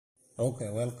Okay,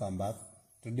 welcome back.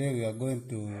 Today we are going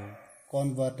to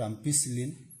convert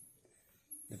ampicillin,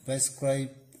 the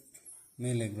prescribed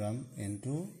milligram,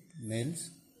 into mils.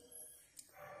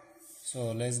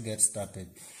 So let's get started.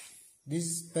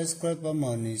 This prescribed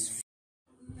amount is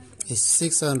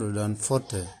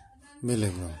 640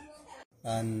 milligram,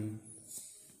 and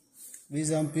this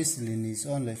ampicillin is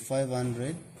only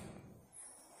 500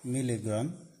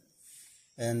 milligram,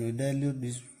 and we dilute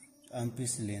this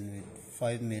ampicillin with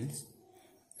 5 mils.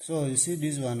 So you see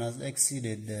this one has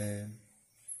exceeded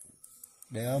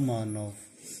the amount of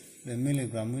the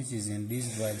milligram which is in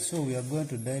this vial. So we are going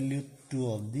to dilute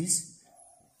 2 of these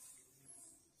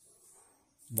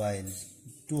vials,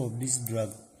 2 of this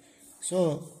drug.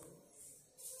 So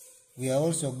we are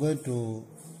also going to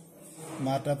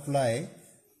multiply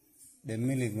the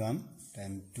milligram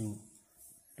times 2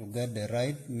 to get the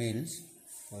right mils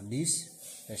for this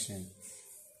patient.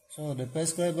 So the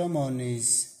prescribed amount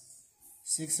is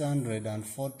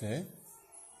 640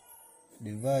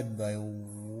 divided by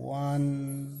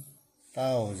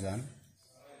 1000,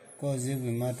 because if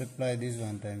we multiply this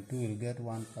one times 2, we'll get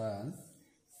 1000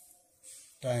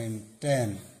 times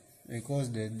 10,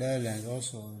 because the dilute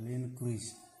also will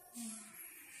increase.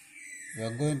 We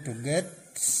are going to get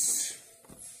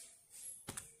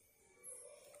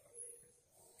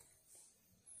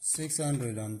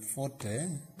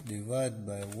 640 divided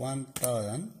by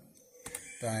 1000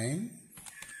 times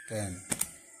 10.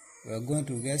 We are going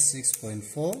to get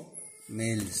 6.4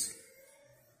 mils.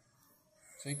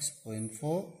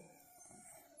 6.4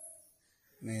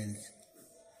 mils.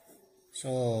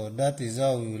 So that is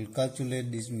how we will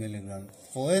calculate this milligram.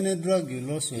 For any drug, you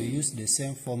will also use the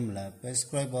same formula.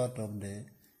 Prescribe out of the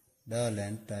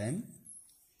dilute time,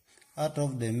 out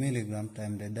of the milligram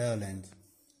time the dilute.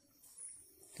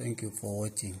 Thank you for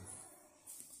watching.